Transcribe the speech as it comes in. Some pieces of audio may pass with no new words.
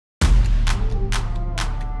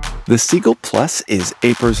The Seagull Plus is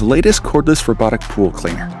Aiper's latest cordless robotic pool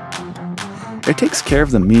cleaner. It takes care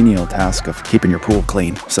of the menial task of keeping your pool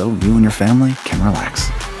clean, so you and your family can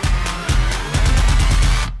relax.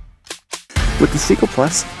 With the Seagull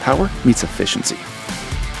Plus, power meets efficiency.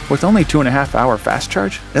 With only 2.5-hour fast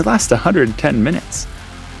charge, it lasts 110 minutes.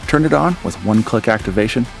 Turn it on with one-click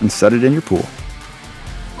activation and set it in your pool.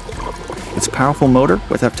 Its powerful motor,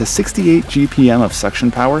 with up to 68 GPM of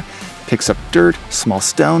suction power, picks up dirt, small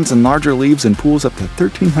stones, and larger leaves in pools up to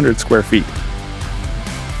 1,300 square feet.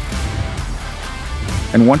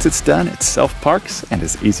 And once it's done, it self-parks and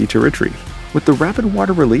is easy to retrieve. With the rapid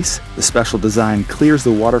water release, the special design clears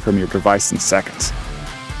the water from your device in seconds.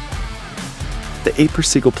 The Aiper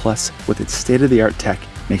Seagull Plus, with its state-of-the-art tech,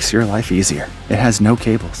 makes your life easier. It has no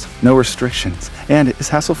cables, no restrictions, and is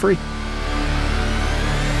hassle-free.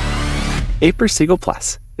 Aiper Seagull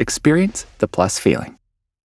Plus. Experience the plus feeling.